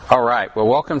All right. Well,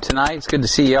 welcome tonight. It's good to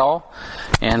see y'all.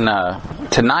 And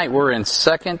tonight we're in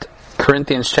 2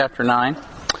 Corinthians chapter 9.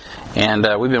 And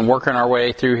we've been working our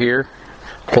way through here,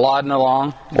 plodding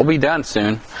along. We'll be done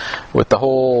soon with the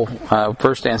whole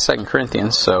 1st and 2nd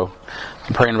Corinthians. So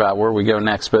I'm praying about where we go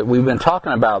next. But we've been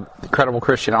talking about the credible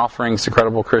Christian offerings, the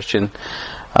credible Christian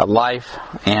life,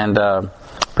 and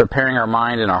preparing our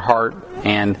mind and our heart.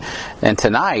 And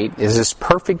tonight is this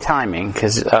perfect timing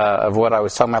because of what I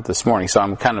was talking about this morning. So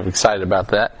I'm kind of excited about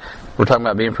that. We're talking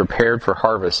about being prepared for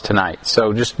harvest tonight.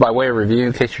 So just by way of review,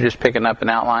 in case you're just picking up an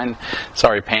outline,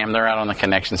 sorry Pam, they're out on the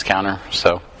connections counter.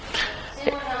 So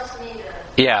anyone else need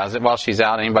yeah, while she's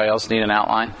out, anybody else need an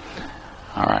outline?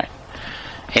 All right.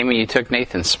 Amy, you took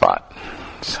Nathan's spot.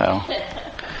 So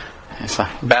it's a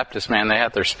Baptist, man, they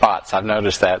have their spots. I've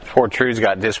noticed that. Poor True's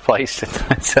got displaced.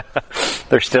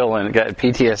 They're still got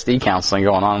PTSD counseling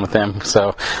going on with them.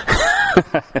 So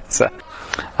it's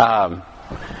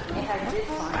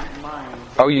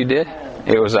oh, you did?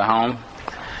 It was at home?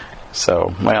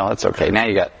 So, well, that's okay. Now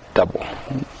you got double.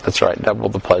 That's right, double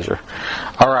the pleasure.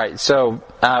 All right, so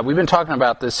we've been talking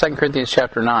about this 2 Corinthians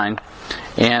chapter 9.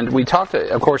 And we talked,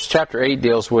 of course, chapter 8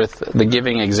 deals with the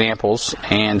giving examples,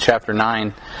 and chapter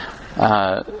 9,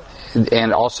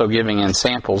 and also giving in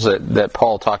samples that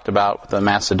Paul talked about with the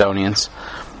Macedonians.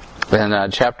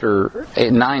 And chapter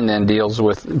 9 then deals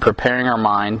with preparing our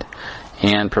mind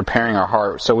and preparing our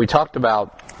heart. So we talked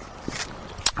about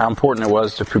how important it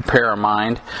was to prepare our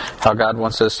mind, how God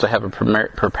wants us to have a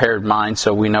prepared mind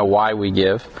so we know why we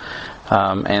give.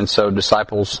 And so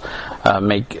discipleship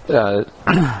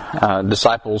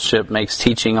makes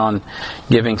teaching on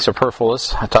giving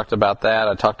superfluous. I talked about that.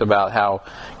 I talked about how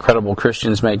credible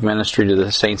Christians make ministry to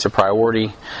the saints a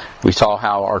priority. We saw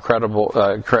how our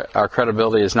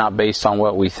credibility is not based on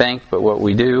what we think, but what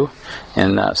we do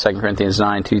in 2 Corinthians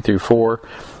 9, 2 through 4.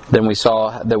 Then we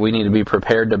saw that we need to be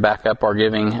prepared to back up our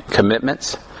giving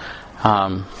commitments.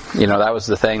 That was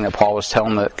the thing that Paul was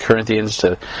telling the Corinthians,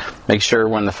 to make sure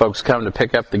when the folks come to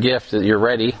pick up the gift that you're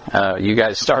ready. You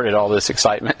guys started all this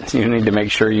excitement. You need to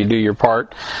make sure you do your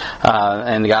part.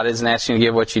 And God isn't asking you to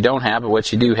give what you don't have, but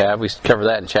what you do have. We covered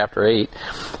that in chapter 8.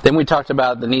 Then we talked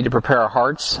about the need to prepare our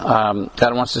hearts.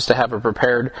 God wants us to have a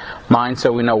prepared mind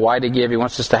so we know why to give. He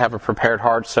wants us to have a prepared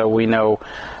heart so we know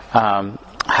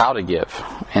how to give.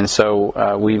 And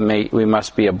so we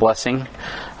must be a blessing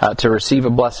to receive a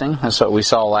blessing. That's what we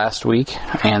saw last week.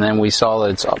 And then we saw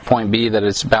that it's point B, that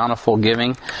it's bountiful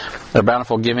giving. The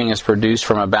bountiful giving is produced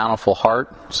from a bountiful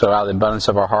heart. So out of the abundance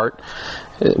of our heart,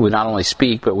 we not only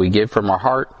speak, but we give from our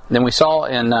heart. Then we saw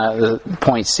in the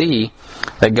point C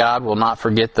that God will not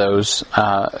forget those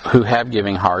who have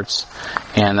giving hearts.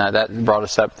 And that brought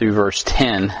us up through verse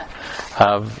 10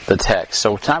 of the text.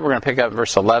 So tonight we're going to pick up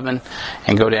verse 11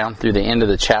 and go down through the end of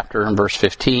the chapter in verse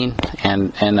 15.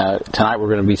 And tonight we're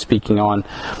going to be speaking on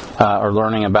or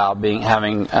learning about being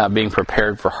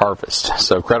prepared for harvest.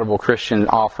 So credible Christian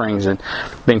offerings and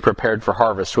being prepared for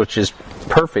harvest, which is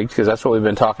perfect because that's what we've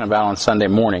been talking about on Sunday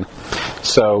morning.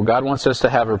 So God wants us to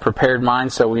have a prepared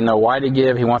mind so we know why to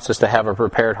give. He wants us to have a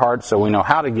prepared heart so we know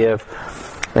how to give.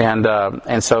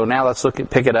 And so now let's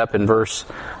pick it up in verse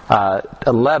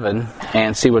 11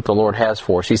 and see what the Lord has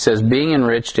for us. He says, being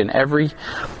enriched in every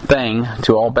thing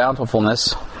to all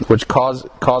bountifulness, which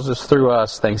causes through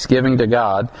us thanksgiving to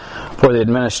God for the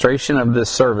administration of this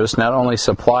service, not only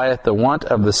supplieth the want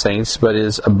of the saints, but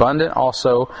is abundant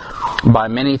also by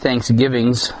many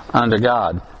thanksgivings unto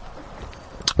God.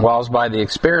 Whilst by the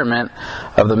experiment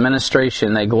of the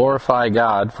ministration they glorify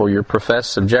God for your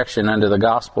professed subjection unto the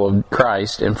gospel of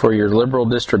Christ, and for your liberal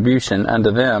distribution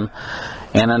unto them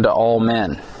and unto all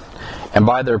men. And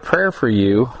by their prayer for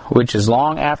you, which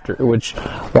long after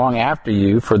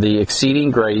you, for the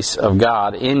exceeding grace of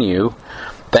God in you,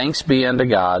 thanks be unto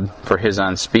God for His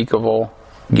unspeakable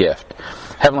gift.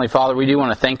 Heavenly Father, we do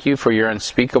want to thank you for your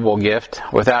unspeakable gift.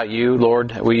 Without you,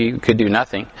 Lord, we could do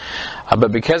nothing.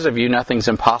 But because of you, nothing's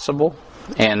impossible.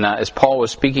 And as Paul was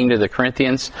speaking to the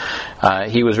Corinthians,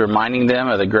 he was reminding them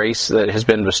of the grace that has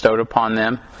been bestowed upon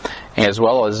them, as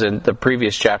well as in the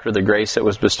previous chapter, the grace that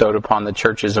was bestowed upon the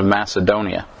churches of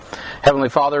Macedonia. Heavenly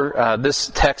Father, this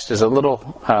text is a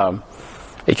little...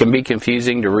 it can be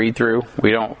confusing to read through.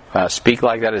 We don't speak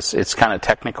like that. It's kind of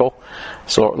technical.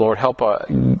 So, Lord, help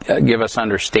give us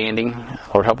understanding.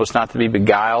 Lord, help us not to be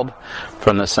beguiled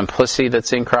from the simplicity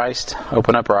that's in Christ.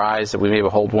 Open up our eyes that we may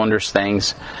behold wondrous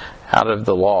things out of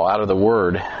the law, out of the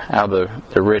Word, out of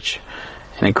the rich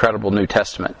and incredible New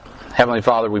Testament. Heavenly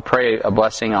Father, we pray a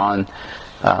blessing on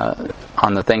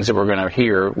the things that we're going to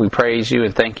hear. We praise you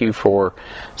and thank you for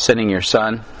sending your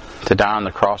Son to die on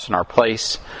the cross in our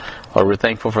place. Lord, we're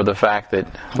thankful for the fact that,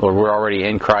 Lord, we're already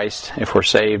in Christ if we're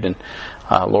saved, and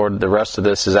Lord, the rest of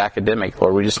this is academic.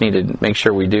 Lord, we just need to make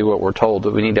sure we do what we're told,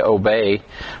 that we need to obey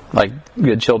like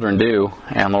good children do.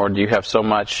 And Lord, you have so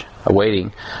much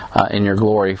awaiting in your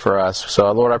glory for us. So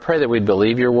Lord, I pray that we'd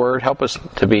believe your word. Help us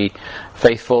to be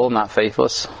faithful, not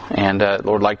faithless. And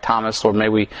Lord, like Thomas, Lord, may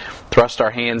we thrust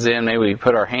our hands in, may we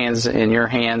put our hands in your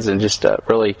hands and just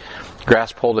really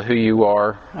grasp hold of who you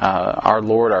are, our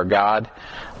Lord, our God.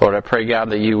 Lord, I pray,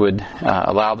 God, that you would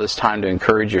allow this time to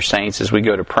encourage your saints as we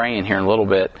go to praying here in a little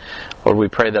bit. Lord, we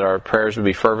pray that our prayers would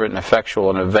be fervent and effectual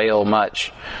and avail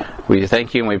much. We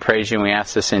thank you and we praise you and we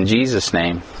ask this in Jesus'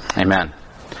 name. Amen.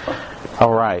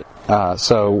 All right.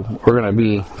 So we're going to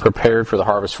be prepared for the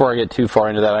harvest. Before I get too far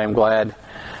into that, I am glad,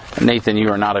 Nathan, you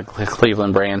are not a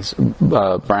Cleveland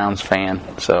Browns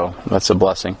fan, so that's a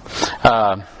blessing.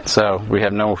 So we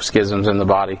have no schisms in the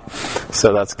body,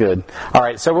 so that's good. All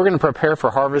right, so we're going to prepare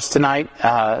for harvest tonight.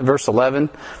 Verse 11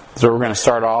 is where we're going to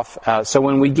start off. So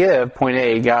when we give, point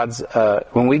A,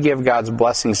 when we give God's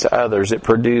blessings to others, it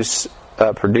produces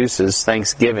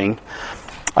thanksgiving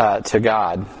to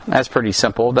God. That's pretty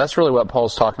simple. That's really what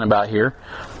Paul's talking about here.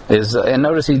 And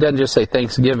notice he doesn't just say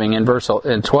thanksgiving. In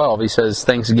 12 he says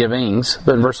thanksgivings,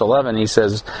 but in verse 11 he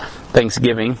says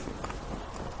thanksgiving.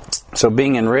 So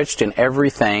being enriched in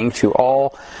everything to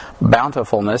all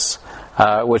bountifulness,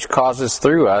 which causes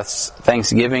through us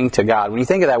thanksgiving to God. When you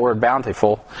think of that word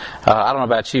bountiful, I don't know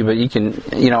about you, but you can,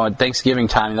 at Thanksgiving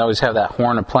time, you always have that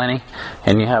horn of plenty,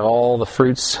 and you have all the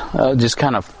fruits just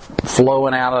kind of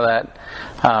flowing out of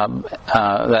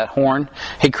that horn.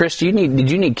 Hey, Chris, did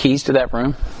you need keys to that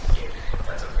room?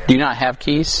 Do you not have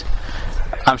keys?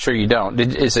 I'm sure you don't.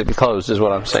 Is it closed, is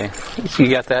what I'm saying. You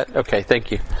got that? Okay,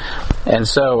 thank you. And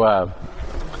so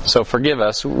forgive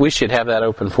us. We should have that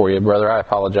open for you, brother. I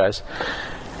apologize.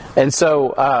 And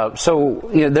so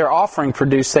their offering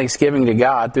produced thanksgiving to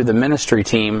God through the ministry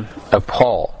team of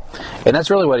Paul. And that's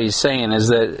really what he's saying is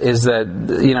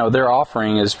that their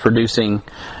offering is producing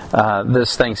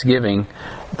this thanksgiving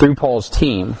through Paul's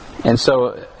team. And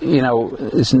so,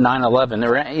 it's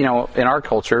 9/11. In our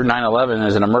culture, 9/11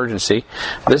 is an emergency.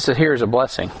 Here is a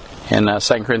blessing in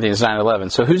 2 Corinthians 9:11.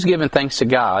 So who's giving thanks to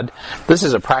God? This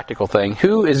is a practical thing.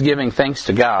 Who is giving thanks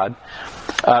to God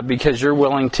because you're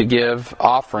willing to give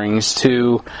offerings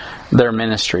to their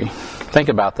ministry? Think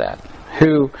about that.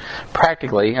 Who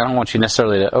practically, I don't want you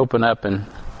necessarily to open up and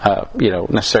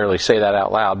necessarily say that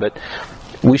out loud, but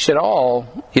we should all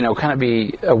kind of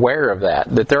be aware of that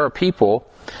there are people.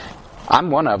 I'm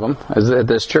one of them at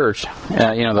this church.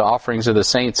 The offerings of the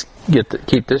saints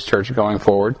keep this church going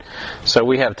forward. So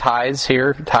we have tithes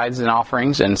here, tithes and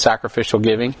offerings and sacrificial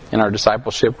giving. In our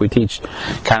discipleship, we teach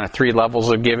kind of 3 levels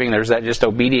of giving. There's that just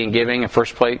obedient giving.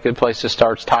 Good place to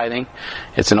start is tithing.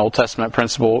 It's an Old Testament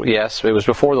principle. Yes, it was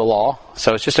before the law,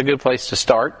 so it's just a good place to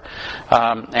start.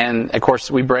 And of course,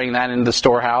 we bring that into the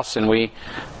storehouse and we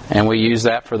use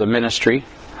that for the ministry,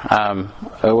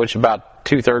 which about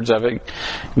 2/3 of it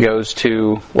goes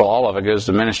to, all of it goes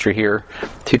to ministry here.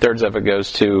 2/3 of it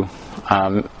goes to,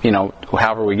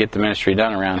 however we get the ministry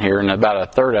done around here. And about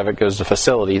 1/3 of it goes to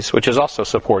facilities, which is also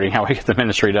supporting how we get the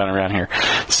ministry done around here.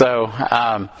 So,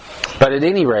 but at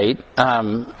any rate,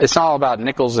 it's not all about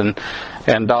nickels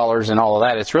and dollars and all of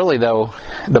that. It's really, though,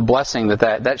 the blessing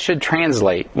that should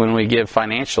translate when we give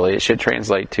financially. It should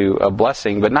translate to a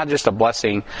blessing, but not just a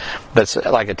blessing that's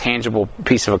like a tangible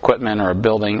piece of equipment or a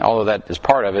building. All of that is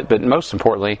part of it, but most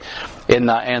importantly, in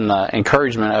the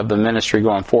encouragement of the ministry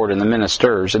going forward and the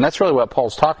ministers. And that's really what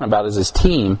Paul's talking about is his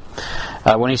team.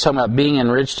 When he's talking about being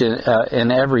enriched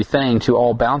in everything to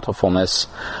all bountifulness,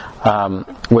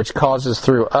 which causes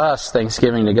through us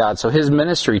thanksgiving to God. So his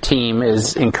ministry team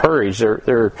is encouraged.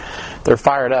 They're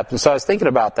fired up. And so I was thinking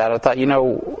about that. I thought,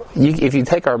 if you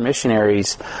take our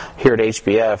missionaries here at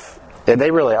HBF,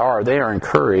 they really are. They are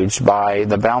encouraged by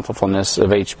the bountifulness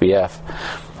of HBF.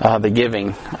 The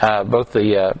giving,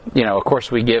 of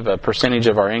course we give a percentage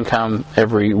of our income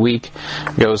every week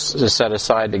goes set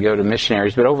aside to go to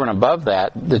missionaries, but over and above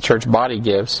that, the church body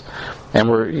gives, and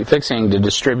we're fixing to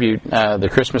distribute the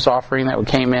Christmas offering that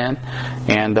came in,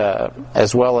 and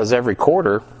as well as every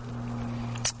quarter.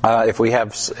 If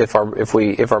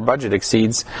our budget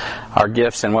exceeds our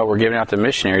gifts and what we're giving out to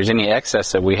missionaries, any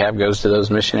excess that we have goes to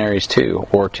those missionaries too,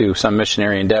 or to some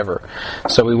missionary endeavor.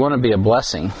 So we want to be a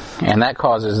blessing, and that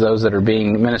causes those that are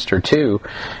being ministered to,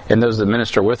 and those that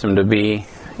minister with them, to be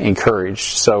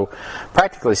encouraged. So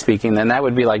practically speaking, then that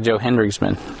would be like Joe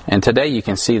Hendricksman. And today you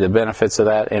can see the benefits of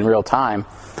that in real time.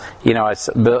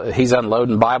 He's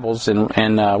unloading Bibles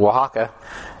in Oaxaca.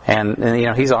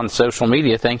 And he's on social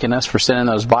media thanking us for sending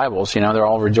those Bibles. They're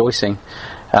all rejoicing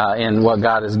in what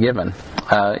God has given.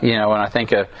 And I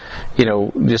think,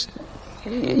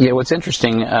 what's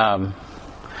interesting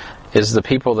is the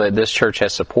people that this church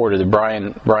has supported, the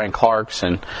Brian Clarks,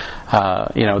 and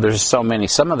there's so many.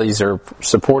 Some of these are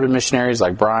supported missionaries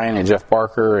like Brian and Jeff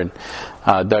Barker and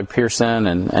Doug Pearson,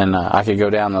 and I could go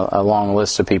down a long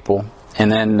list of people. And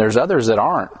then there's others that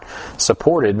aren't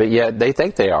supported, but yet they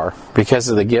think they are because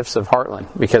of the gifts of Heartland,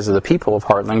 because of the people of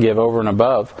Heartland give over and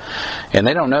above. And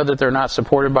they don't know that they're not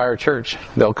supported by our church.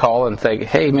 They'll call and think,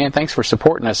 hey man, thanks for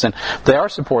supporting us. And they are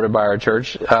supported by our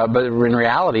church, but in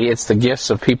reality it's the gifts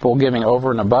of people giving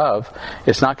over and above.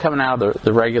 It's not coming out of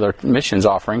the regular missions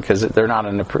offering because they're not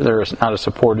a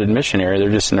supported missionary, they're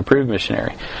just an approved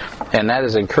missionary. And that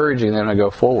is encouraging them to go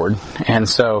forward. And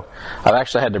so I've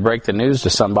actually had to break the news to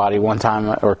somebody one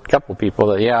time, or a couple of people,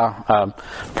 that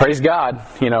praise God,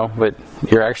 but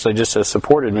you're actually just a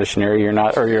supported missionary. You're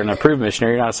not, or you're an approved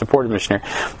missionary. You're not a supported missionary.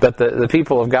 But the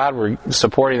people of God were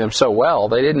supporting them so well,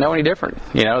 they didn't know any different.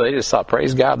 They just thought,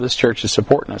 praise God, this church is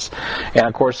supporting us. And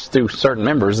of course, through certain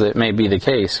members, that may be the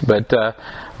case. But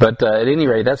at any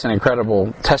rate, that's an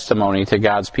incredible testimony to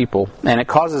God's people, and it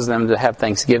causes them to have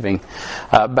thanksgiving.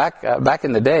 Back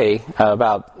in the day,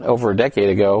 about over a decade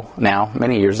ago now,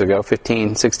 many years ago,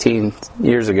 15, 16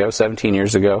 years ago, 17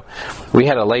 years ago, we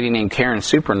had a lady named Karen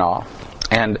Supernaw.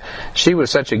 And she was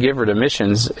such a giver to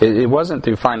missions. It wasn't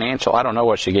through financial. I don't know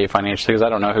what she gave financially because I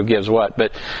don't know who gives what,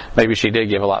 but maybe she did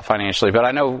give a lot financially. But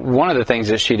I know one of the things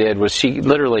that she did was she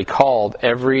literally called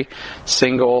every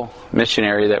single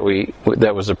missionary that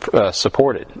was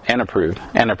supported and approved.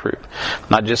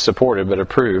 Not just supported, but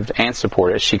approved and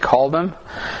supported. She called them.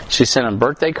 She sent them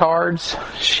birthday cards.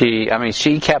 She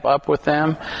kept up with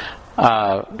them.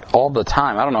 All the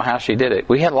time. I don't know how she did it.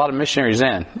 We had a lot of missionaries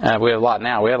then. We have a lot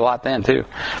now. We had a lot then too.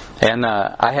 And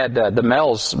I had the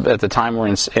Mells at the time were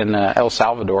in El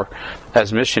Salvador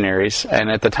as missionaries,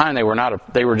 and at the time they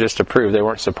were just approved. They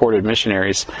weren't supported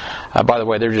missionaries. By the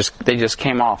way, they just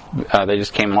came off. They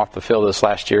just came off the field this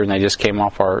last year, and they just came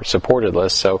off our supported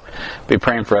list. So be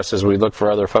praying for us as we look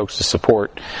for other folks to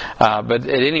support. But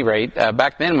at any rate,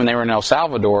 back then when they were in El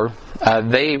Salvador,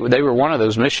 they were one of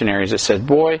those missionaries that said,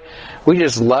 "Boy, we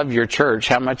just love your church.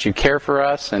 How much you care for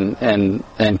us and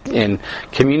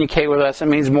communicate with us. It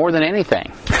means more than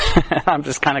anything." I'm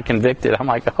just kind of convicted. I'm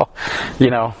like,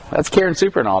 that's Karen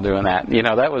Supernaw doing that.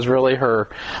 That was really her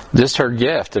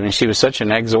gift. I mean, she was such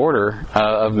an exhorter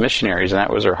of missionaries, and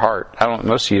that was her heart.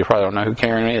 Most of you probably don't know who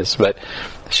Karen is, but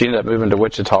she ended up moving to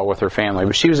Wichita with her family.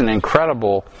 But she was an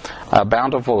incredible,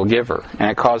 bountiful giver,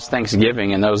 and it caused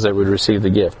thanksgiving in those that would receive the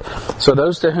gift. So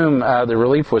those to whom the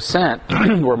relief was sent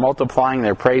were multiplying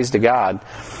their praise to God.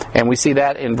 And we see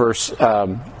that in verse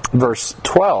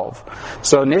 12.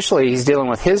 So initially he's dealing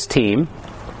with his team,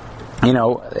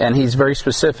 and he's very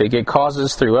specific. It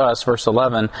causes through us, verse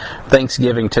 11,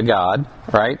 thanksgiving to God,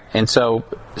 right? And so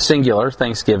singular,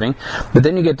 thanksgiving. But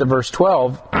then you get to verse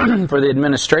 12, for the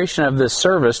administration of this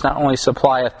service not only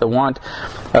supplieth the want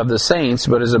of the saints,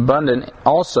 but is abundant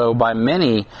also by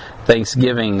many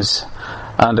thanksgivings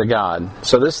unto God.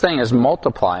 So this thing is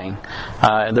multiplying.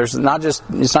 It's not just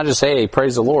hey,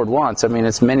 praise the Lord once. I mean,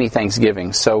 it's many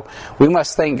thanksgivings. So we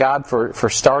must thank God for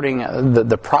starting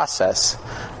the process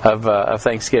of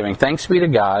thanksgiving. Thanks be to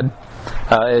God.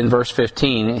 In verse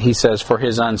 15, he says, for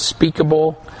his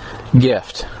unspeakable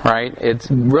gift, right? It's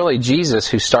really Jesus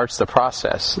who starts the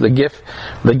process. The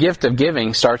gift of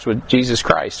giving starts with Jesus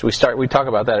Christ. We talk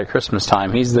about that at Christmas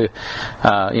time. He's the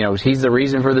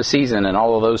reason for the season and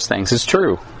all of those things. It's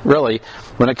true, really.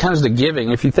 When it comes to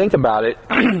giving, if you think about it,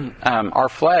 our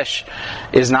flesh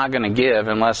is not going to give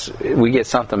unless we get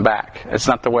something back. It's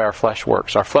not the way our flesh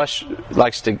works. Our flesh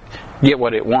likes to get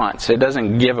what it wants. It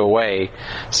doesn't give away.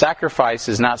 Sacrifice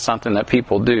is not something that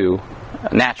people do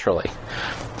naturally.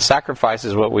 Sacrifice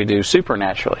is what we do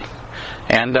supernaturally.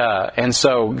 And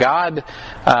so God,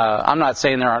 I'm not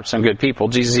saying there aren't some good people.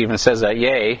 Jesus even says that,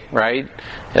 yea, right?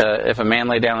 If a man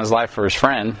lay down his life for his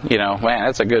friend, man,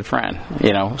 that's a good friend,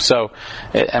 So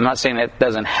I'm not saying that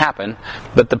doesn't happen,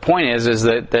 but the point is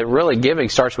that really giving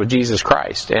starts with Jesus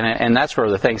Christ, and that's where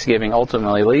the thanksgiving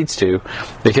ultimately leads to,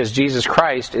 because Jesus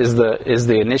Christ is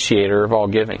the initiator of all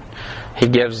giving. He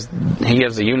gives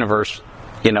the universe.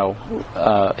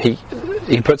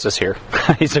 He puts us here.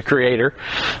 He's a creator,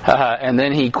 and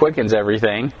then he quickens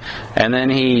everything, and then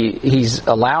he's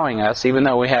allowing us, even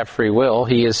though we have free will,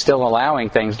 he is still allowing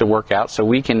things to work out so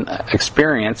we can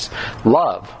experience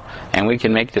love. and we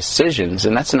can make decisions.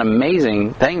 And that's an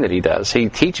amazing thing that He does. He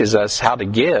teaches us how to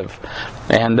give,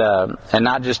 and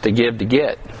not just to give to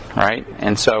get, right?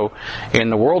 And so in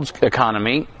the world's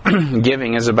economy,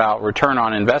 giving is about return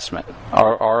on investment,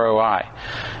 or ROI.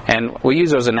 And we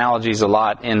use those analogies a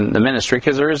lot in the ministry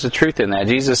because there is a truth in that.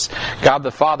 Jesus, God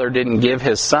the Father, didn't give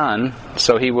His Son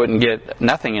so He wouldn't get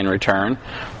nothing in return.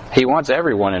 He wants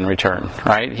everyone in return,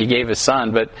 right? He gave His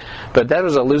Son, but that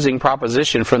was a losing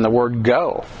proposition from the word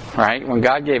go, right? When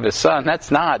God gave His Son,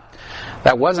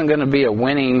 that wasn't going to be a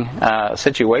winning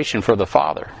situation for the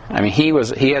Father. I mean, He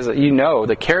has,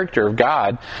 the character of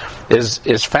God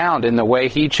is found in the way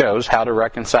He chose how to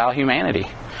reconcile humanity.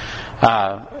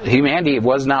 Humanity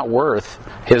was not worth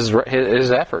His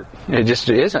effort. It just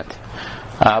isn't.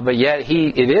 But yet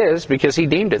it is because He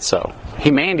deemed it so.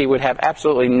 Humanity would have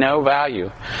absolutely no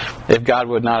value if God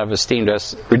would not have esteemed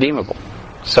us redeemable.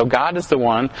 So God is the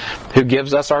one who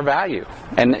gives us our value.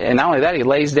 And not only that, He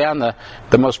lays down the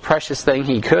most precious thing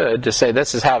He could to say,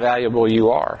 this is how valuable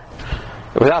you are.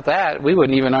 Without that, we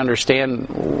wouldn't even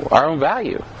understand our own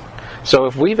value. So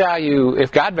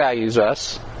if God values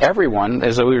us, everyone,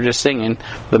 as we were just singing,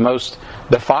 the most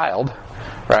defiled,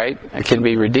 right, can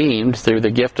be redeemed through the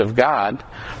gift of God,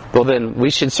 well then we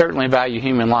should certainly value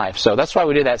human life. So that's why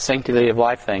we did that sanctity of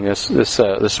life thing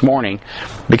this morning,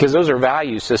 because those are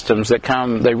value systems that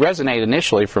they resonate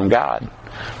initially from God.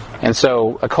 And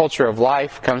so a culture of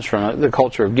life comes from the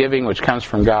culture of giving, which comes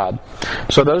from God.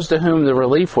 So those to whom the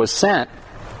relief was sent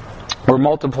were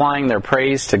multiplying their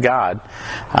praise to God.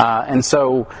 And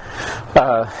so,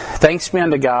 thanks be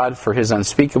unto God for His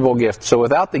unspeakable gift. So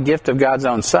without the gift of God's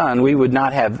own Son, we would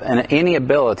not have any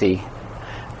ability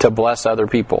to bless other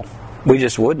people. We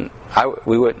just wouldn't.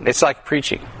 We wouldn't. It's like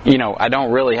preaching. I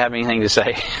don't really have anything to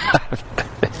say.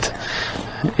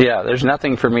 Yeah, there's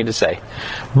nothing for me to say.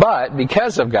 But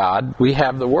because of God, we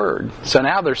have the Word. So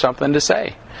now there's something to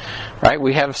say. Right?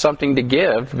 We have something to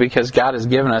give because God has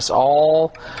given us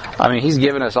all. He's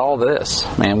given us all this.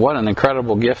 Man, what an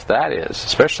incredible gift that is,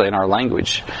 especially in our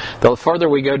language. The further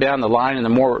we go down the line and the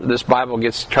more this Bible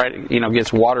gets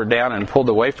watered down and pulled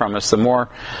away from us, the more,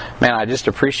 man, I just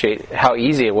appreciate how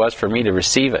easy it was for me to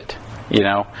receive it.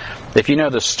 If you know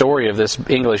the story of this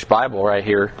English Bible right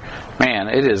here, man,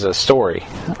 it is a story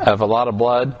of a lot of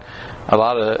blood, a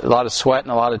lot of sweat,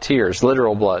 and a lot of tears,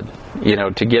 literal blood,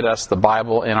 to get us the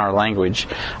Bible in our language.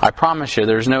 I promise you,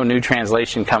 there's no new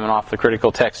translation coming off the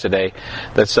critical text today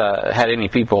that's had any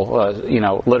people,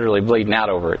 literally bleeding out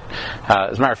over it.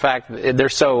 As a matter of fact, they're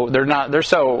so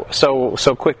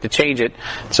quick to change it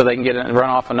so they can run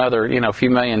off another, few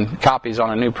million copies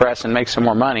on a new press and make some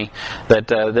more money that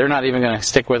they're not even going to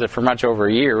stick with it for much over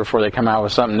a year before they come out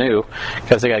with something new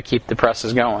because they got to keep the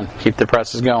presses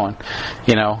going.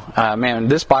 Man,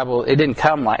 this Bible,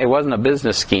 it wasn't a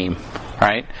business scheme,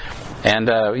 right? And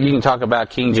you can talk about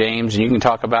King James, and you can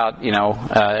talk about,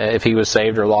 if he was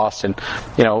saved or lost. And,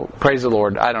 praise the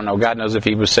Lord. I don't know. God knows if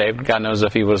he was saved. God knows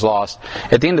if he was lost.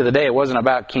 At the end of the day, it wasn't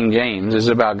about King James. It was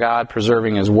about God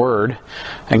preserving His Word.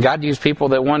 And God used people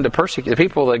that wanted to persecute. The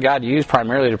people that God used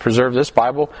primarily to preserve this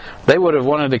Bible, they would have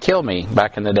wanted to kill me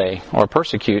back in the day, or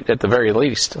persecute at the very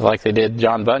least, like they did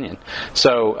John Bunyan.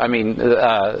 So,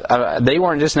 they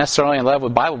weren't just necessarily in love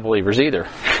with Bible believers either.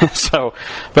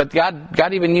 But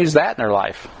God even used that in their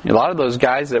life. A lot of those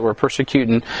guys that were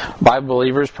persecuting Bible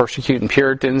believers, persecuting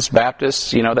Puritans,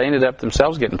 Baptists, they ended up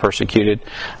themselves getting persecuted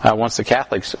once the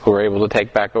Catholics were able to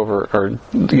take back over or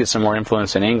get some more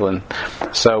influence in England.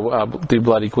 So through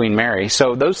Bloody Queen Mary.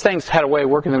 So those things had a way of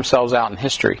working themselves out in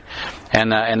history.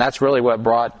 And that's really what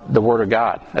brought the Word of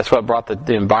God. That's what brought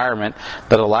the environment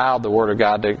that allowed the Word of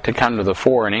God to come to the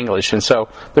fore in English. And so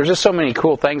there's just so many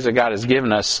cool things that God has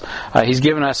given us. He's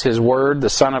given us His Word, the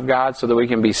Son of God, so that we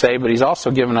can be saved. But He's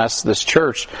also given us this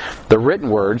church, the written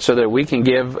Word, so that we can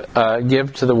give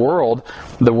to the world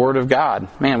the Word of God.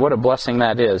 Man, what a blessing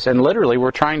that is. And literally,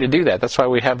 we're trying to do that. That's why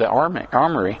we have the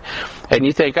armory. And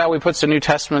you think, we put some New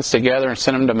Testaments together and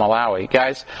send them to Malawi.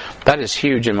 Guys, that is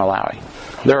huge in Malawi.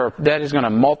 That is going to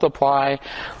multiply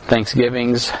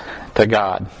thanksgivings to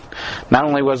God. Not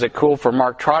only was it cool for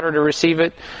Mark Trotter to receive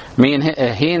it, he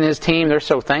and his team, they're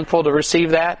so thankful to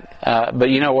receive that. But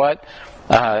you know what?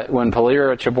 When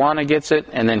Palira Chibwana gets it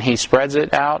and then he spreads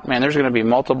it out, man, there's going to be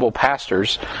multiple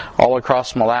pastors all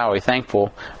across Malawi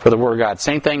thankful for the Word of God.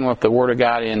 Same thing with the Word of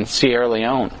God in Sierra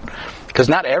Leone. Because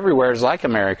not everywhere is like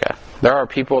America. There are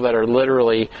people that are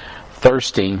literally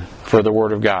thirsting for the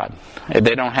Word of God.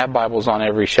 They don't have Bibles on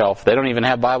every shelf. They don't even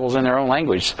have Bibles in their own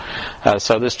language.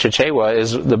 So this Chichewa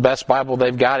is the best Bible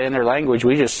they've got in their language.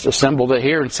 We just assembled it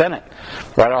here and sent it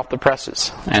right off the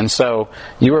presses. And so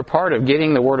you were part of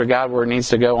getting the Word of God where it needs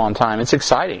to go on time. It's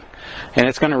exciting. And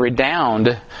it's going to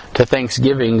redound to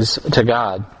thanksgivings to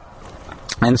God.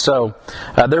 And so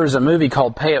there was a movie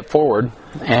called Pay It Forward,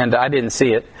 and I didn't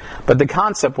see it, but the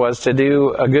concept was to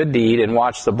do a good deed and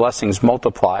watch the blessings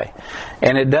multiply.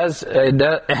 And it does God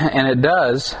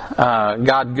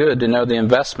good to know the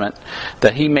investment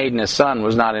that He made in His Son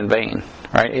was not in vain.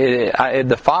 Right?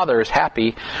 The Father is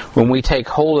happy when we take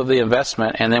hold of the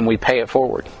investment and then we pay it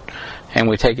forward. And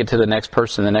we take it to the next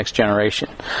person, the next generation.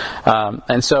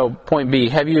 And so, point B: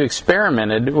 have you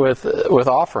experimented with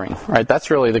offering? Right.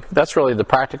 That's really the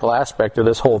practical aspect of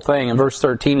this whole thing. In verse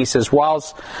 13, he says,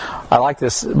 "Whilst I like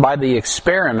this, by the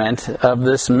experiment of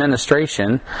this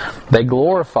ministration, they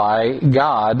glorify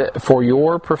God for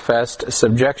your professed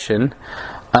subjection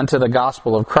unto the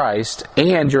gospel of Christ,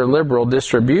 and your liberal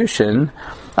distribution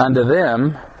unto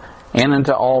them and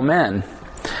unto all men."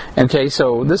 Okay,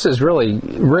 so this is really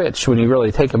rich when you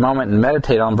really take a moment and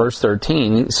meditate on verse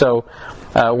 13. So,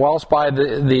 whilst by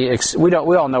we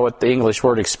all know what the English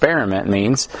word experiment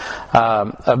means,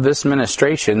 of this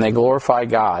ministration, they glorify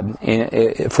God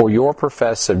for your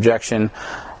professed subjection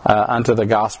unto the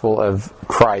gospel of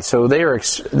Christ. So they're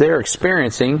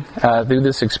experiencing through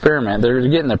this experiment. They're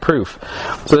getting the proof.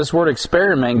 So this word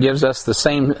experiment gives us the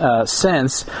same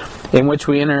sense in which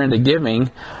we enter into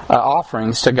giving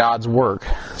offerings to God's work.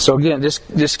 So again,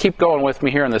 just keep going with me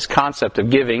here on this concept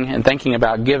of giving and thinking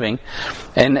about giving.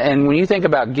 And when you think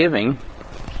about giving,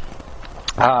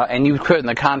 and you put it in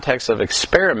the context of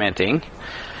experimenting,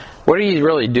 what are you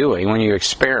really doing when you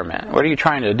experiment? What are you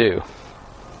trying to do,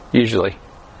 usually?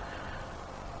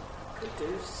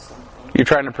 You're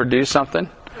trying to produce something?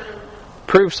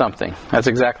 Prove something. That's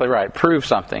exactly right. Prove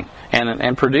something.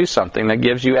 And produce something that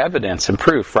gives you evidence and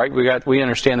proof, right? We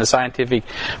understand the scientific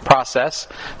process.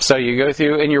 So you go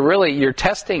through and you're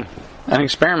testing. An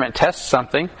experiment tests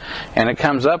something and it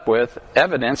comes up with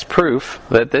evidence, proof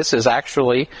that this is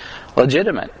actually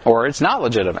legitimate or it's not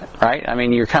legitimate, right? I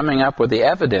mean, you're coming up with the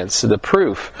evidence, the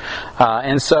proof.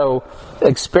 And so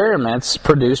experiments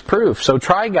produce proof. So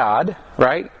try God,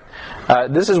 right?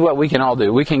 This is what we can all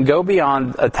do. We can go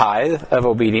beyond a tithe of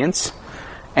obedience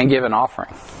and give an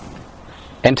offering.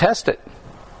 And test it.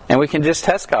 And we can just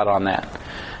test God on that.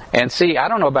 And see, I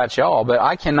don't know about y'all, but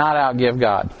I cannot outgive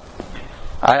God.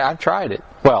 I've tried it.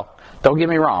 Well, don't get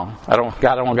me wrong. I don't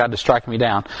want God to strike me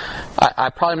down.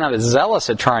 I'm probably not as zealous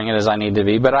at trying it as I need to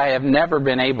be, but I have never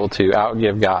been able to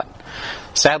outgive God.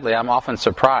 Sadly, I'm often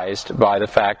surprised by the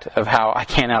fact of how I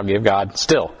can't outgive God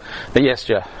still. But yes,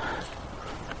 Jeff.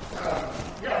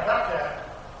 Yeah, about that.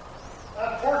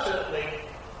 Unfortunately,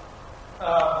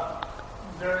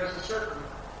 there is a certain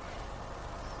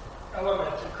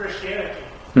element to Christianity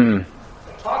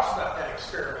that talks about that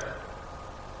experiment.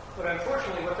 But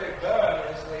unfortunately, what they've done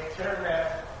is they've turned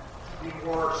that to be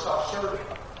more self-serving.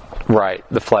 Right,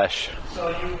 the flesh. So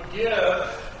you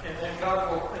give, and then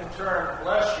God will in turn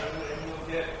bless you, and you'll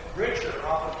get richer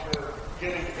off of your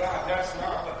giving to God. That's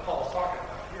not what Paul's talking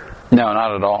about here. No,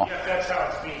 not at all. Yeah, that's how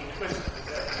it's being twisted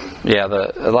today. Yeah,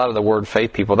 a lot of the word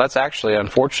faith people. That's actually,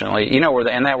 unfortunately,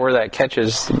 where that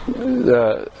catches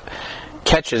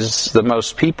the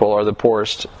most people are the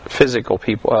poorest physical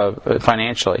people,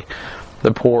 financially,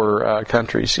 the poor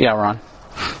countries. Yeah, Ron.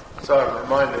 So I'm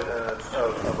reminded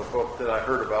of a book that I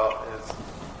heard about. It's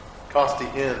Costi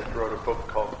Hinn wrote a book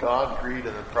called God, Greed,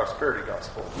 and the Prosperity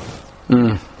Gospel,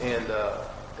 and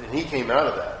he came out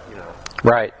of that,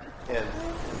 Right. And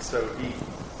so he,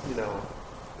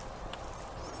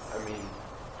 I mean,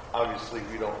 obviously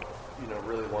we don't,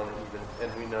 really want to even,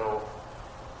 and we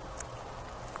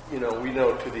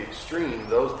know to the extreme,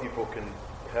 those people can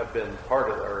have been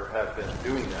part of, or have been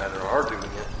doing that, or are doing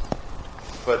it.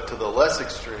 But to the less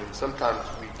extreme, sometimes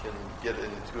we can get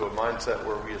into a mindset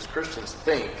where we as Christians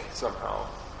think somehow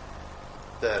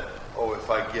that, if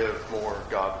I give more,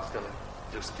 God is going to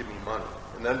just give me money.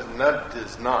 And that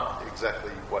is not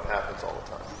exactly what happens all the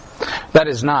time. That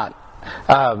is not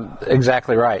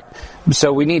exactly right.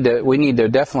 So we need to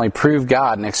definitely prove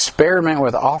God and experiment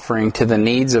with offering to the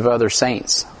needs of other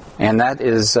saints. And that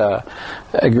is,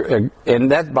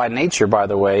 and that by nature, by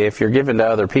the way, if you're given to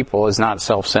other people, is not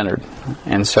self-centered.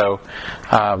 And so,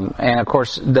 and of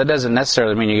course, that doesn't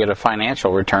necessarily mean you get a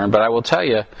financial return. But I will tell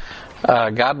you,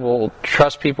 God will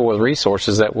trust people with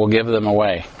resources that will give them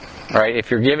away. Right?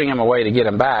 If you're giving them away to get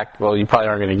them back, well, you probably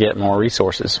aren't going to get more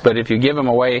resources. But if you give them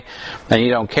away and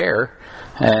you don't care,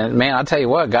 And man, I'll tell you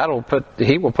what,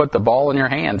 He will put the ball in your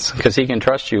hands because He can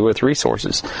trust you with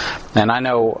resources. And I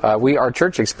know our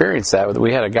church experienced that.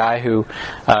 We had a guy who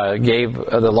gave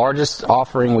the largest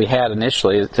offering we had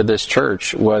initially to this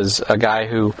church was a guy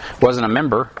who wasn't a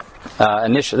member.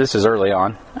 Initially, this is early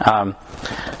on,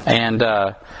 and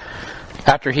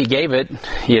after he gave it,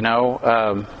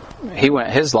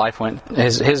 his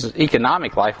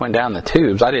economic life went down the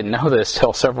tubes. I didn't know this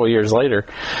till several years later.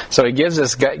 So he gives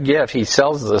this gift. He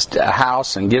sells this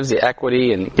house and gives the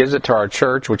equity and gives it to our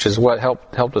church, which is what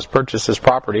helped us purchase this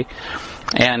property.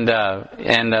 And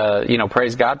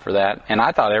praise God for that. And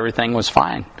I thought everything was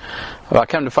fine. Well, I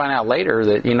come to find out later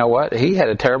that, you know what, he had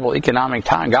a terrible economic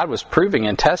time. God was proving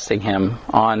and testing him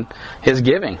on his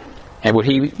giving. And would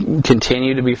he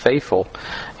continue to be faithful?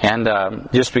 And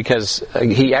just because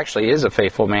he actually is a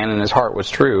faithful man and his heart was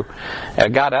true,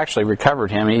 God actually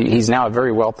recovered him. He's now a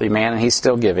very wealthy man, and he's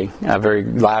still giving very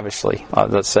lavishly,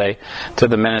 let's say, to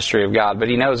the ministry of God. But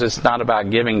he knows it's not about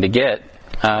giving to get.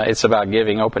 It's about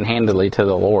giving open-handedly to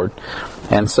the Lord.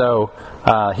 And so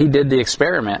he did the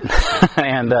experiment,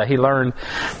 and he learned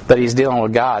that he's dealing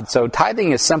with God. So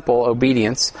tithing is simple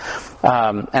obedience.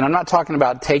 And I'm not talking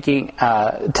about taking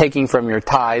from your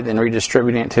tithe and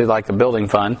redistributing it to like a building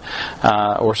fund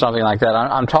or something like that.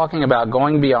 I'm talking about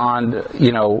going beyond,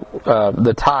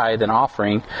 the tithe and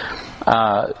offering,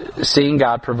 seeing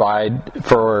God provide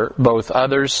for both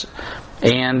others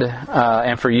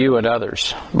and for you and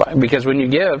others. Because when you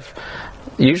give,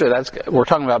 usually we're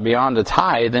talking about beyond the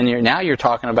tithe, then you're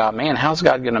talking about, man, how's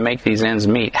God going to make these ends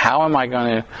meet? How am I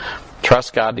going to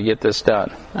trust God to get this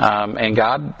done? And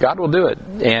God will do it,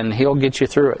 and He'll get you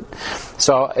through it.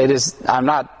 So I'm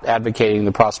not advocating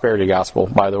the prosperity gospel,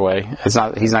 by the way. He's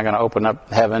not going to open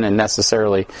up heaven and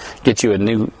necessarily get you a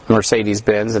new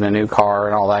Mercedes-Benz and a new car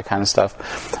and all that kind of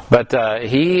stuff. But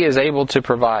He is able to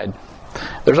provide.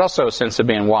 There's also a sense of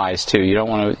being wise too. You don't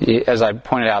want to, as I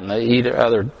pointed out in the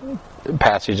other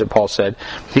passage that Paul said,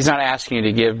 he's not asking you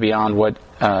to give beyond what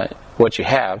you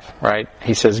have, right?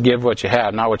 He says, give what you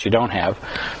have, not what you don't have.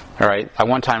 All right. I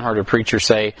one time heard a preacher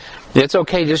say, it's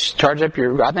okay, just charge up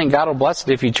I think God will bless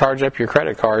it if you charge up your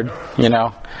credit card, And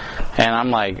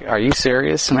I'm like, are you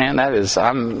serious, man?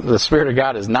 The Spirit of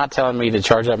God is not telling me to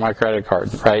charge up my credit card,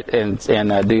 right? And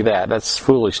do that. That's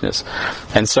foolishness.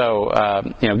 And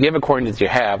so, give according to what you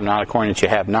have, not according to what you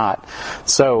have not.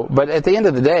 So, but at the end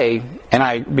of the day,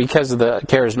 because of the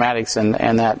charismatics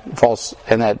and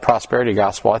that prosperity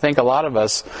gospel, I think a lot of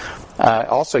us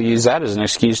also use that as an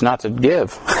excuse not to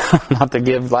give, not to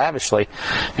give lavishly.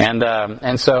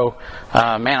 And so,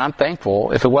 man, I'm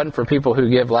thankful. If it wasn't for people who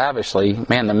give lavishly,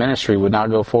 man, the ministry would not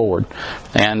go forward.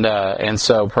 And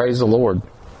so, praise the Lord.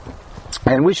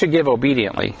 And we should give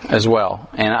obediently as well.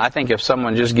 And I think if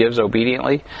someone just gives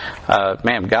obediently,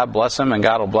 man, God bless them and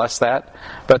God will bless that.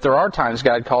 But there are times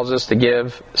God calls us to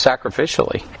give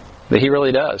sacrificially. That He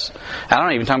really does. I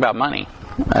don't even talk about money.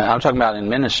 I'm talking about in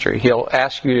ministry. He'll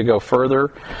ask you to go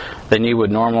further than you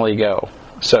would normally go.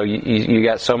 So you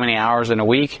got so many hours in a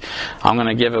week. I'm going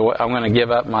to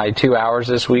give up my 2 hours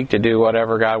this week to do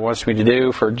whatever God wants me to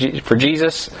do for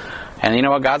Jesus. And you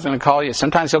know what? God's going to call you.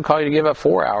 Sometimes He'll call you to give up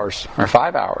 4 hours or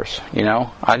 5 hours.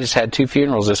 I just had 2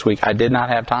 funerals this week. I did not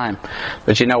have time.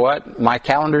 But you know what? My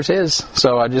calendar's His.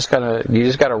 So you just got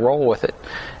to roll with it.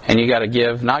 And you got to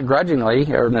give, not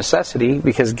grudgingly or necessity,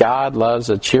 because God loves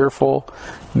a cheerful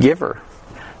giver.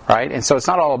 Right? And so it's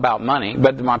not all about money.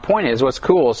 But my point is, what's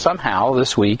cool is somehow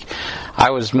this week,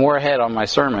 I was more ahead on my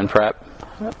sermon prep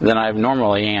than I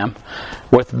normally am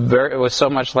with so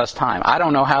much less time. I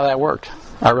don't know how that worked.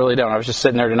 I really don't. I was just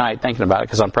sitting there tonight thinking about it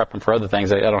because I'm prepping for other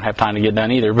things I don't have time to get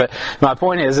done either. But my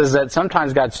point is that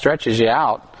sometimes God stretches you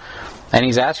out and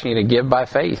He's asking you to give by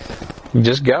faith.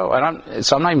 Just go.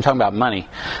 So I'm not even talking about money.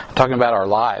 I'm talking about our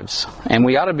lives. And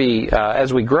we ought to be,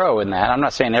 as we grow in that, I'm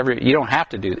not saying you don't have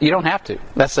to do that. You don't have to.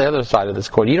 That's the other side of this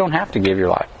coin. You don't have to give your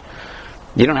life.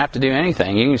 You don't have to do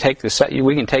anything.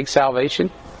 We can take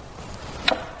salvation.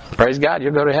 Praise God,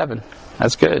 you'll go to heaven.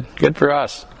 That's good. Good for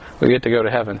us. We get to go to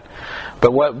heaven.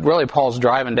 But what really Paul's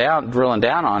drilling down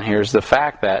on here is the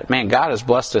fact that, man, God has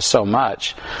blessed us so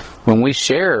much. When we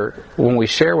share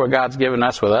what God's given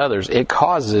us with others, it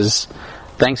causes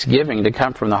thanksgiving to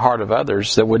come from the heart of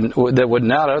others that would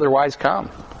not otherwise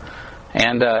come.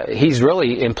 And he's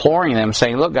really imploring them,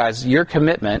 saying, look, guys, your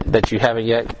commitment that you haven't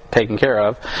yet taken care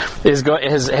of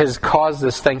has caused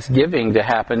this thanksgiving to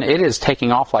happen. It is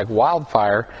taking off like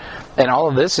wildfire. And all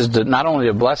of this is not only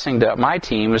a blessing to my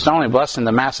team, it's not only a blessing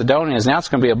to Macedonians, now it's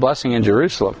going to be a blessing in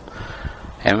Jerusalem.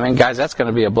 And, man, guys, that's going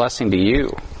to be a blessing to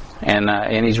you.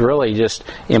 and he's really just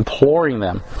imploring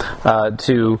them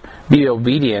to be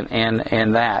obedient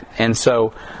and that. And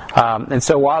so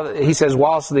while he says,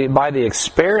 by the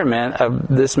experiment of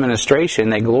this ministration,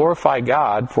 they glorify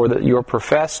God for your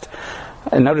professed.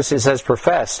 And notice it says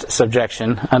professed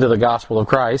subjection unto the gospel of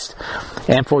Christ,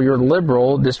 and for your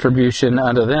liberal distribution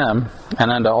unto them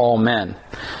and unto all men.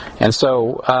 And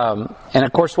so, and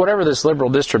of course, whatever this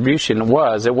liberal distribution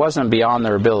was, it wasn't beyond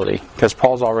their ability, because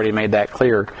Paul's already made that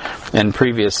clear in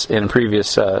previous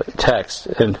text,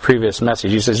 in previous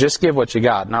message. He says, just give what you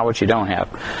got, not what you don't have.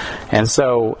 And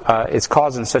so, it's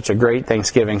causing such a great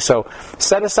Thanksgiving. So,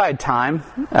 set aside time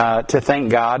to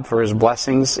thank God for His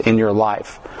blessings in your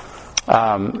life.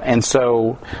 And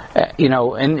so,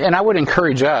 and I would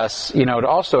encourage us, to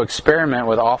also experiment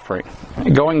with offering,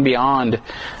 going beyond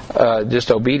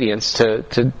just obedience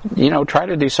to try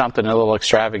to do something a little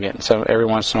extravagant so every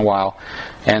once in a while,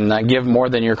 and give more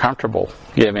than you're comfortable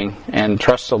giving, and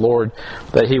trust the Lord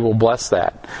that He will bless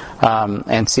that,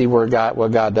 and see what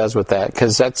God does with that.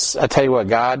 Because I tell you what,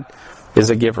 God is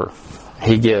a giver.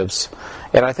 He gives.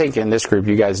 And I think in this group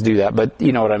you guys do that, but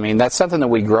you know what I mean. That's something that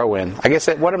we grow in. I guess,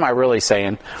 what am I really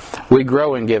saying? We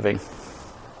grow in giving.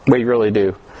 We really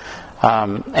do.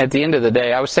 At the end of the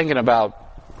day, I was thinking about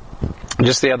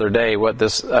just the other day I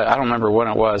don't remember when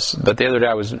it was, but the other day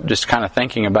I was just kind of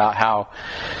thinking about how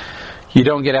you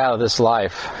don't get out of this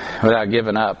life without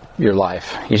giving up your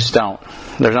life. You just don't.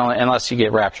 Unless you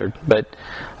get raptured. But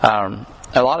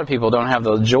a lot of people don't have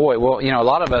the joy. Well, a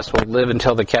lot of us will live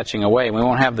until the catching away, and we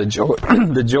won't have the joy,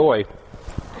 the joy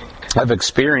of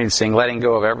experiencing letting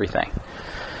go of everything.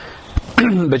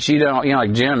 But you don't,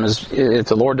 like Jim if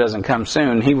the Lord doesn't come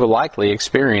soon, he will likely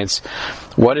experience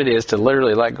what it is to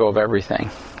literally let go of everything,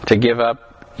 to give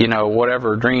up,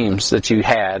 whatever dreams that you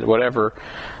had, whatever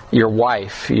your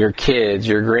wife, your kids,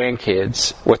 your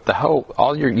grandkids, with the hope,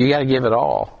 you got to give it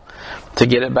all to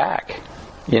get it back.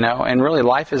 And really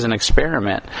life is an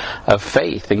experiment of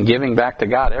faith and giving back to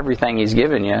God everything He's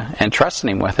given you and trusting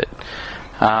Him with it.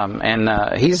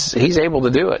 He's able to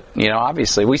do it.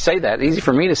 Obviously we say that, easy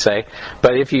for me to say,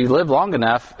 but if you live long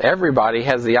enough, everybody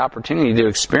has the opportunity to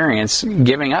experience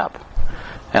giving up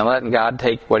and letting God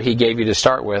take what He gave you to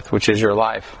start with, which is your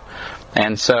life.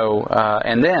 And so,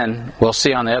 and then we'll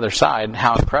see on the other side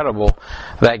how incredible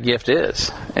that gift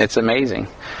is. It's amazing.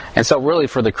 And so really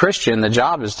for the Christian, the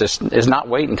job is not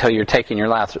wait until you're taking your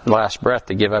last breath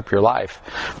to give up your life.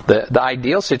 The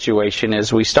ideal situation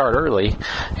is we start early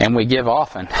and we give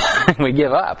often. We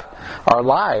give up our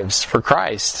lives for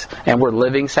Christ, and we're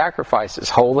living sacrifices,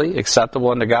 holy,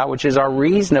 acceptable unto God, which is our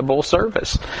reasonable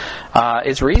service.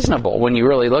 It's reasonable when you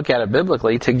really look at it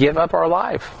biblically to give up our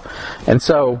life. And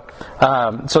so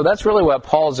that's really what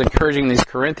Paul's encouraging these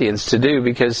Corinthians to do,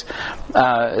 because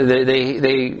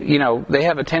they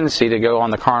have a tendency to go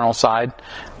on the carnal side.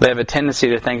 They have a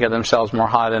tendency to think of themselves more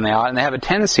high than they ought, and they have a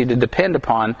tendency to depend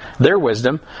upon their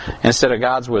wisdom instead of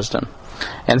God's wisdom.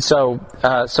 And so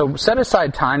set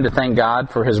aside time to thank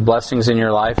God for His blessings in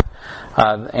your life,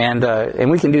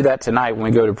 and we can do that tonight when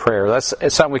we go to prayer. It's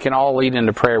something we can all lead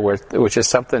into prayer with, which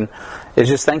is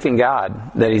just thanking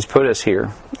God that He's put us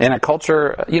here in a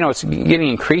culture. It's getting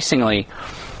increasingly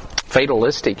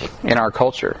fatalistic in our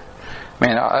culture.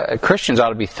 Man, Christians ought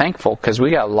to be thankful because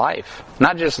we got life,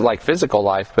 not just like physical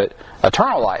life, but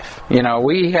eternal life.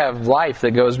 We have life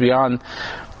that goes beyond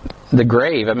the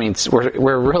grave. I mean,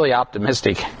 we're really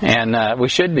optimistic, and we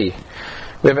should be.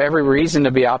 We have every reason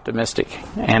to be optimistic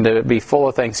and to be full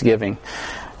of thanksgiving,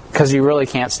 because you really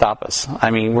can't stop us.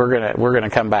 I mean, we're gonna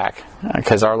come back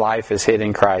because our life is hid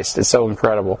in Christ. It's so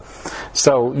incredible.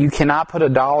 So you cannot put a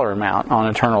dollar amount on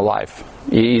eternal life.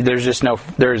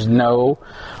 There's no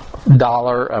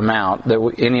dollar amount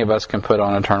that any of us can put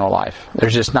on eternal life.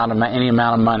 There's just not any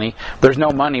amount of money. There's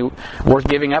no money worth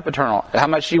giving up eternal. How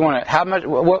much do you want to? How much?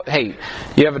 Well, hey,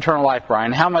 you have eternal life,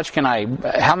 Brian. How much can I?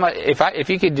 How much? If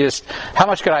you could just, how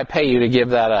much could I pay you to give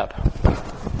that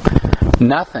up?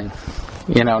 Nothing.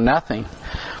 Nothing.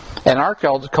 In our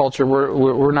culture,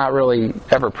 we're not really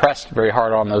ever pressed very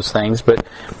hard on those things, but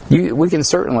we can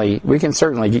certainly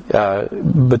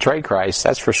betray Christ.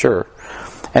 That's for sure.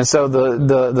 And so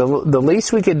the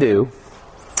least we could do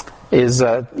is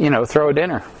throw a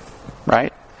dinner,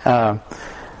 right?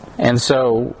 And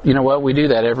so what, we do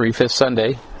that every fifth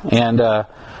Sunday, and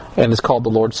it's called the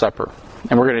Lord's Supper,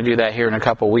 and we're going to do that here in a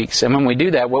couple of weeks. And when we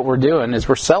do that, what we're doing is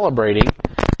we're celebrating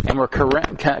and we're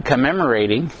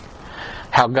commemorating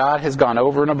how God has gone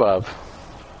over and above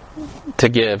to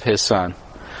give His Son.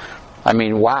 I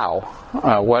mean, wow,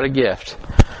 what a gift.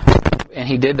 And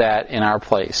He did that in our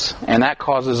place. And that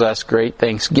causes us great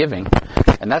thanksgiving.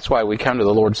 And that's why we come to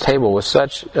the Lord's table with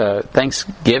such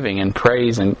thanksgiving and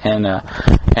praise, and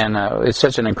it's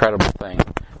such an incredible thing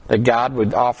that God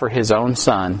would offer His own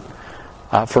Son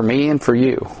for me and for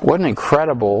you. What an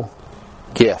incredible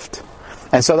gift.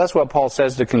 And so that's what Paul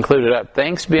says to conclude it up.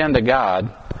 Thanks be unto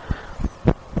God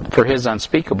for His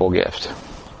unspeakable gift.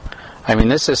 I mean,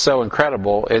 this is so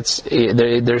incredible.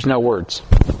 There's no words.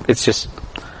 It's just,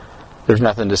 there's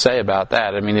nothing to say about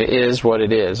that. I mean, it is what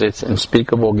it is. It's an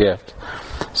unspeakable gift.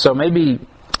 So maybe,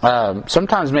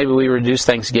 sometimes maybe we reduce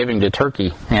Thanksgiving to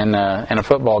turkey and a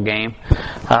football game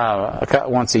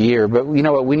once a year. But you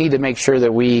know what? We need to make sure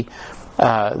that we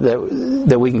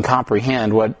that we can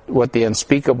comprehend what the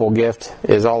unspeakable gift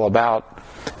is all about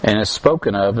and is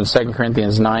spoken of in 2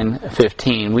 Corinthians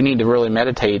 9:15. We need to really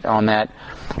meditate on that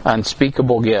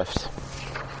unspeakable gift.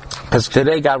 Because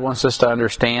today God wants us to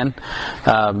understand,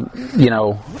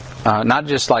 not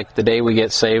just like the day we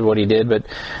get saved, what He did, but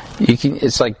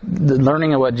it's like the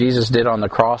learning of what Jesus did on the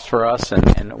cross for us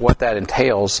and what that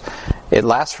entails. It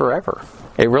lasts forever.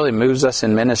 It really moves us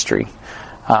in ministry.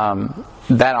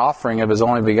 That offering of His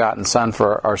only begotten Son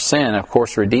for our sin, of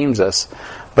course, redeems us,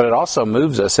 but it also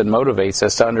moves us and motivates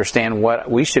us to understand what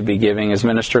we should be giving as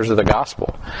ministers of the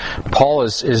gospel. Paul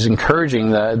is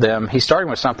encouraging them. He's starting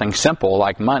with something simple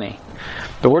like money.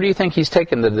 But where do you think he's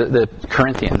taken the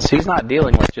Corinthians? He's not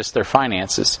dealing with just their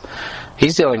finances.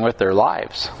 He's dealing with their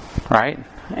lives, right?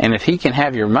 And if he can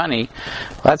have your money,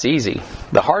 that's easy.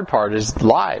 The hard part is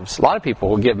lives. A lot of people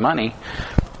will give money,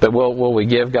 but will we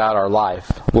give God our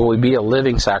life? Will we be a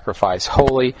living sacrifice,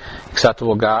 holy,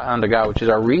 acceptable unto God, which is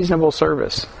our reasonable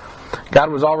service? God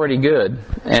was already good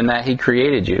in that He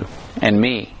created you and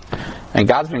me. And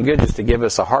God's been good just to give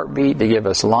us a heartbeat, to give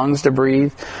us lungs to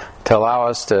breathe, to allow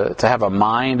us to have a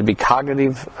mind, to be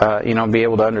cognitive, be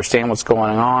able to understand what's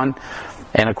going on,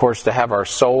 and of course to have our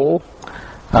soul.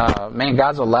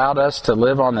 God's allowed us to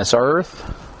live on this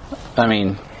earth. I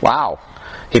mean, wow.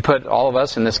 He put all of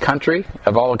us in this country,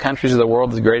 of all the countries of the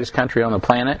world, the greatest country on the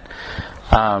planet.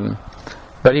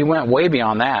 But He went way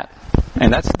beyond that.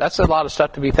 And that's a lot of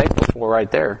stuff to be thankful for right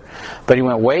there. But He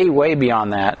went way, way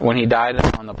beyond that when He died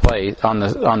on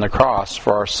the cross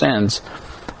for our sins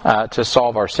to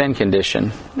solve our sin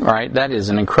condition. Right? That is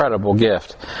an incredible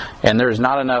gift. And there's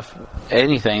not enough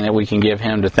anything that we can give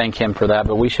Him to thank Him for that,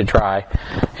 but we should try.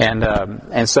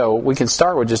 And so we can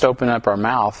start with just opening up our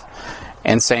mouth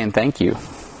and saying thank you.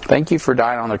 Thank you for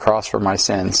dying on the cross for my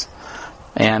sins.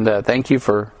 And thank you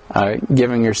for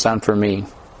giving your Son for me.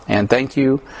 And thank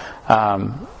you,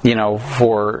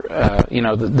 for,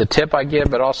 the tip I give,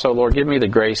 but also, Lord, give me the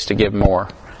grace to give more.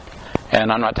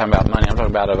 And I'm not talking about money, I'm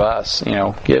talking about of us.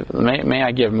 May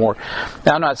I give more.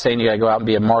 Now, I'm not saying you got to go out and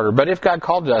be a martyr, but if God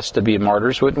called us to be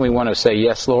martyrs, wouldn't we want to say,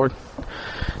 yes, Lord?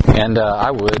 And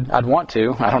I would. I'd want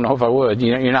to. I don't know if I would.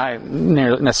 You're not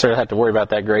necessarily have to worry about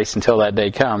that grace until that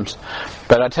day comes.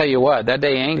 But I tell you what, that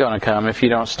day ain't going to come if you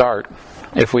don't start.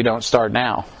 If we don't start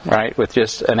now, right? With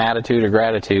just an attitude of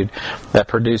gratitude that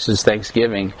produces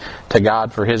thanksgiving to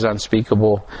God for His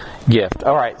unspeakable gift.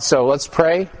 All right, so let's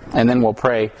pray, and then we'll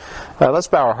pray. Let's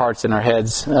bow our hearts and our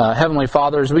heads. Heavenly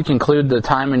Father, as we conclude the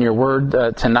time in your Word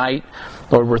tonight,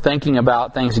 Lord, we're thinking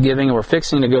about Thanksgiving, and we're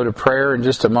fixing to go to prayer in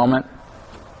just a moment.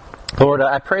 Lord,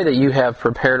 I pray that you have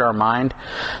prepared our mind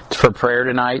for prayer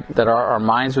tonight, that our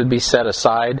minds would be set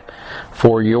aside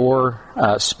for your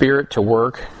Spirit to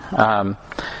work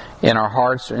in our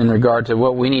hearts in regard to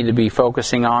what we need to be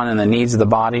focusing on and the needs of the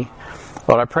body.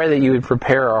 Lord, I pray that you would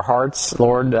prepare our hearts.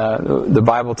 Lord, the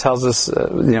Bible tells us,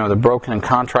 the broken and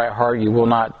contrite heart you will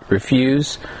not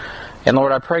refuse. And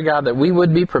Lord, I pray, God, that we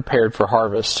would be prepared for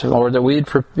harvest. Lord, that we'd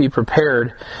be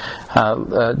prepared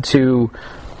to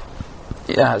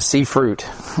see fruit.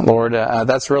 Lord,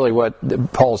 that's really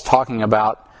what Paul's talking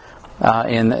about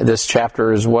in this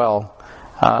chapter as well.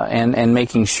 And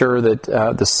making sure that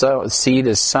the seed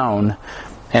is sown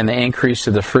and the increase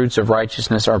of the fruits of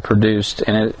righteousness are produced,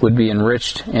 and it would be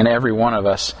enriched in every one of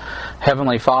us.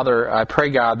 Heavenly Father, I pray,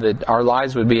 God, that our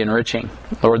lives would be enriching.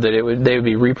 Lord, that they would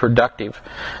be reproductive,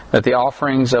 that the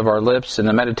offerings of our lips and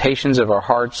the meditations of our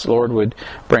hearts, Lord, would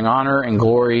bring honor and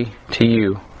glory to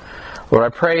you. Lord, I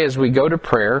pray as we go to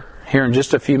prayer here in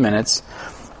just a few minutes,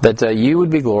 that you would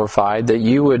be glorified, that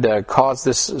you would cause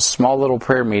this small little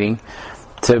prayer meeting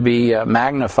to be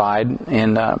magnified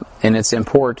in its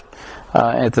import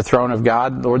at the throne of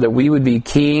God. Lord, that we would be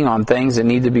keying on things that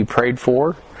need to be prayed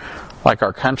for, like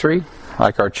our country,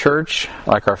 like our church,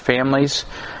 like our families.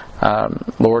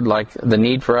 Lord, like the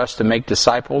need for us to make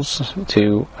disciples,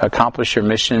 to accomplish your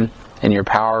mission and your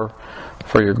power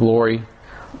for your glory.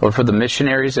 Lord, for the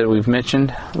missionaries that we've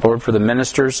mentioned. Lord, for the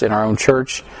ministers in our own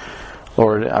church.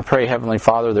 Lord, I pray, Heavenly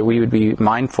Father, that we would be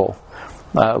mindful,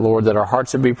 Lord, that our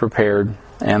hearts would be prepared,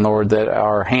 and Lord, that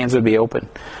our hands would be open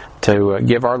to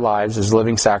give our lives as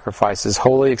living sacrifices,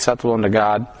 wholly acceptable unto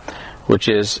God, which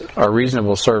is our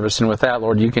reasonable service. And with that,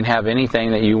 Lord, you can have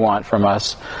anything that you want from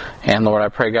us. And Lord, I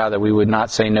pray, God, that we would not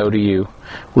say no to you.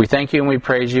 We thank you and we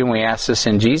praise you, and we ask this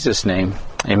in Jesus' name.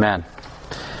 Amen.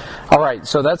 All right,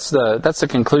 so that's the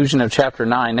conclusion of chapter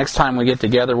 9. Next time we get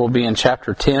together, we'll be in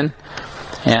chapter 10,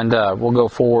 and we'll go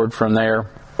forward from there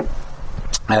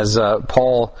as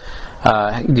Paul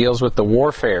deals with the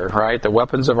warfare, right? The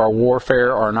weapons of our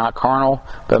warfare are not carnal,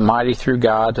 but mighty through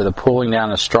God to the pulling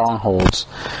down of strongholds.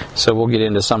 So we'll get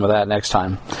into some of that next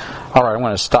time. All right, I'm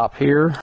going to stop here.